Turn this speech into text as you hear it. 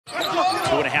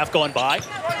2.5 gone by,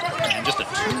 and just a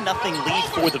 2-0 lead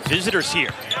for the visitors here.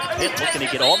 Pitt looking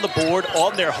to get on the board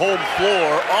on their home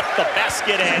floor, off the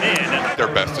basket and in.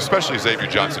 Their best, especially Xavier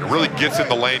Johnson, really gets in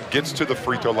the lane, gets to the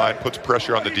free throw line, puts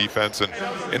pressure on the defense. And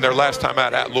in their last time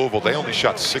out at Louisville, they only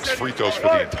shot 6 free throws for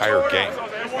the entire game.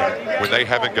 And when they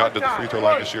haven't gotten to the free throw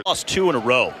line this year. Lost 2 in a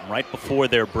row. Right before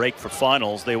their break for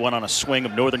finals, they went on a swing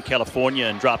of Northern California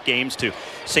and dropped games to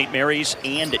St. Mary's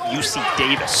and at UC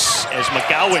Davis as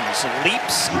McGowan's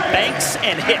leaps, banks,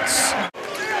 and hits.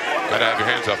 Gotta have your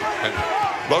hands up.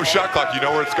 And low shot clock, you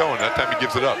know where it's going. That time he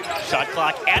gives it up. Shot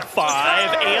clock at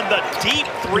 5, and the deep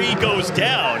 3 goes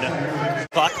down.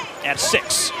 Clock at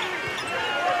 6.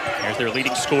 There's their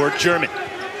leading scorer, German.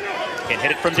 Can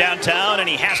hit it from downtown, and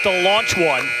he has to launch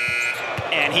one,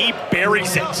 and he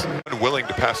buries it. Unwilling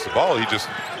to pass the ball, he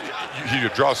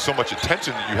draws so much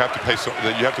attention that you have to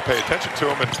pay attention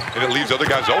to him, and it leaves other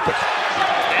guys open.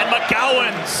 And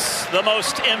McGowan's the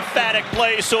most emphatic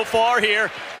play so far here.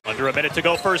 Under a minute to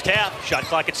go first half. Shot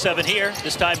clock at 7 here.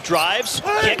 This time drives,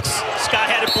 kicks. Scott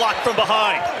had it blocked from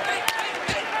behind.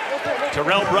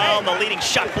 Terrell Brown, the leading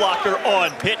shot blocker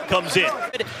on Pitt, comes in.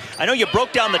 I know you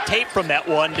broke down the tape from that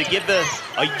one to give a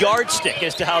yardstick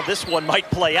as to how this one might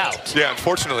play out. Yeah,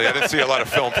 unfortunately, I didn't see a lot of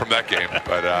film from that game.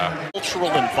 But cultural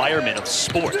environment of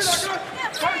sports.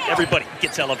 Everybody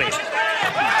gets elevated,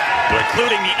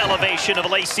 including the elevation of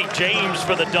Lacey James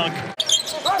for the dunk.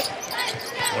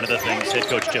 One of the things head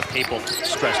coach Jeff Capel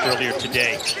stressed earlier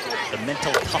today, the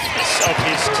mental toughness of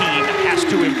his team has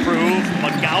to improve.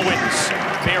 McGowan's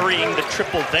burying the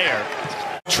triple there.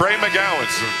 Trey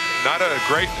McGowan's not a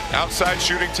great outside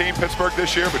shooting team, Pittsburgh,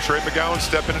 this year, but Trey McGowan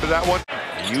stepping into that one.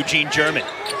 Eugene German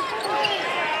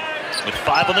with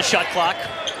 5 on the shot clock.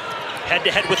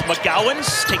 Head-to-head with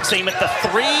McGowan's, takes aim at the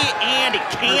 3, and he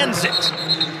cans it.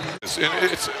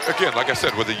 It's again, like I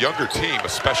said, with a younger team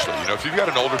especially, you know, if you've got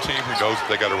an older team who knows that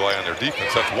they got to rely on their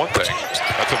defense, that's one thing.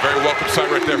 That's a very welcome sight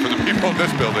right there for the people in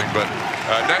this building. But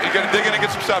now you got to dig in and get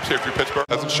some stops here if you're Pittsburgh.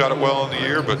 Hasn't shot it well in the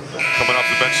year, but coming off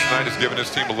the bench tonight has given his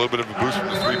team a little bit of a boost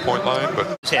from the three-point line.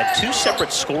 But he's had 2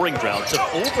 separate scoring droughts of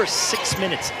over 6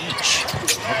 minutes each.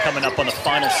 We're coming up on the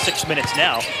final 6 minutes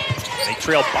now. They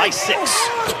trail by 6.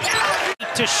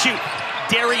 To shoot,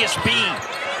 Darius Bean.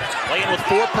 Playing with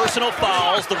 4 personal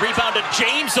fouls. The rebound to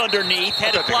James underneath.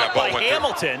 Had it blocked by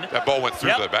Hamilton. That ball went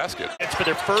through the basket. It's for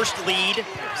their first lead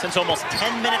since almost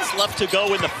 10 minutes left to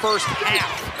go in the first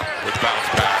half. With bounce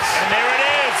pass. And there it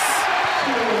is.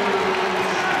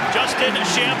 Justin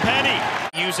Champagnie.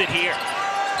 Use it here.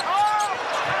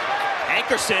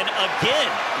 Ankerson again.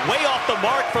 Way off the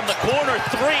mark from the corner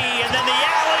 3. And then the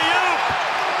alley-oop.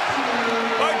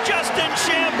 For Justin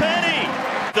Champagnie.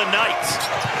 The Knights.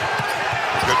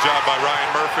 Good job by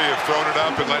Ryan Murphy of throwing it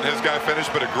up and letting his guy finish,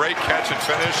 but a great catch and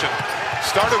finish. And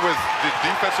started with the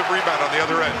defensive rebound on the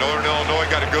other end. Northern Illinois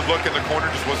got a good look in the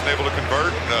corner, just wasn't able to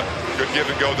convert, and a good give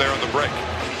and go there on the break.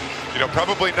 You know,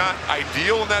 probably not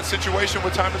ideal in that situation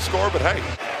with time to score, but hey.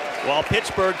 While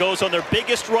Pittsburgh goes on their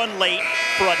biggest run late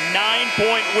for a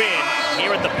 9-point win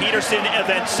here at the Peterson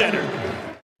Event Center.